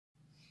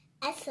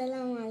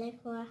السلام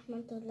عليكم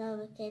ورحمة الله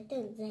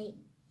وبركاته.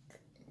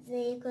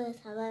 ازيكم يا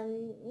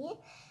حبايبي؟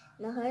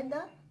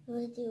 النهاردة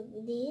فيديو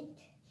جديد.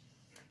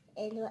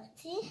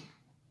 دلوقتي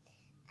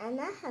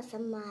انا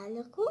هسمع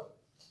لكم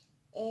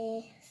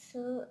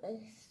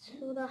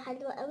سورة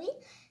حلوة قوي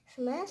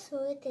اسمها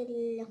سورة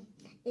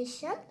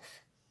الشمس.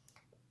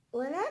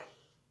 وانا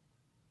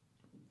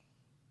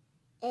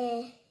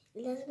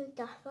لازم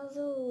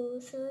تحفظوا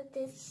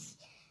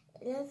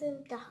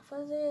لازم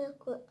تحفظوا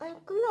القرآن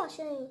كله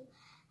عشان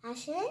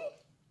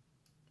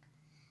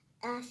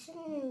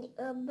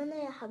ربنا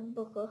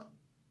يحبكم.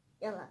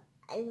 يلا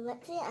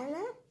دلوقتي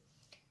انا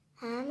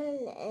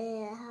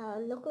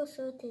هقول لكم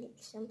سورة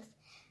الشمس.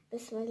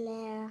 بسم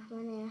الله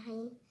الرحمن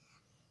الرحيم.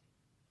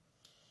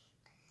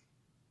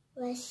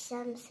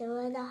 والشمس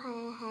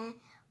وضحاها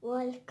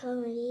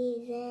والقمر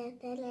إذا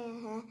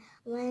تلاها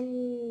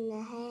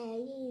والنهار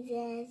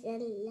إذا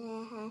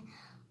جلاها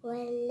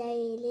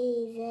والليل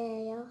إذا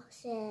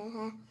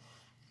يغشاها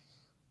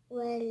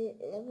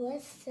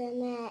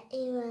والسماء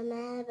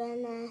وما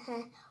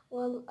بناها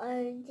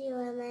والأرض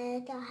وما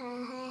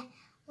طحاها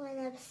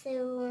ونفس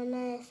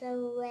وما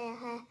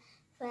سواها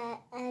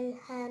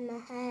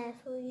فألهمها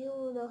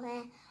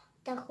فجورها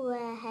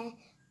تقواها.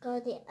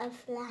 قد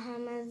أفلح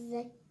من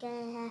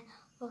زكاها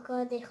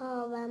وقد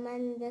خاب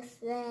من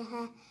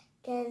دساها.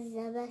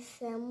 كذبت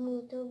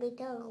ثمود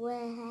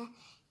بتقواها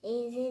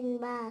إذ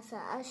انبعث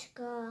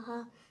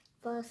أشقاها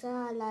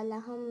فصار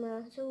لهم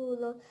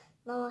رسول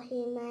الله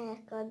ما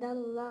قضى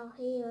الله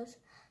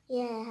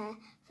وصياها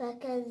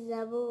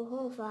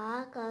فكذبوه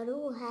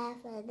فعقروها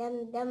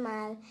فدمدم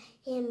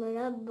عليهم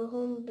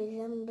ربهم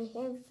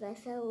بذنبهم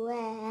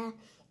فسواها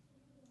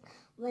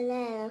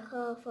ولا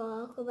يخاف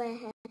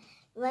عقباها.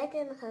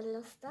 دلوقتي انا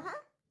خلصتها.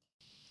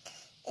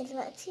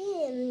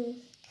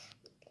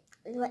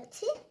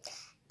 دلوقتي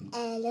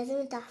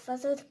لازم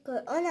تحفظوا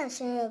القرآن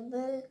عشان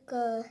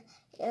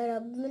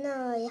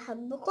ربنا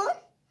يحبكم.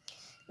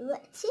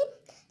 دلوقتي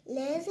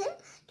لازم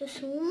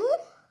تصوموا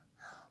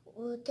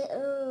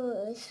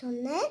وتقروا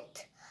السنات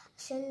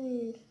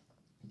عشان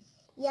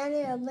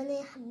ربنا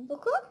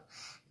يحبكم.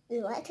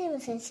 دلوقتي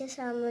متنسوش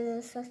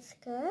تعملوا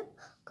سبسكرايب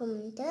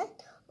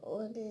وكومنتات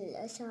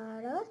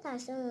والاشعارات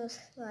عشان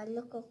يوصل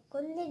لكم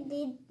كل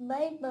جديد.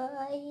 باي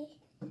باي.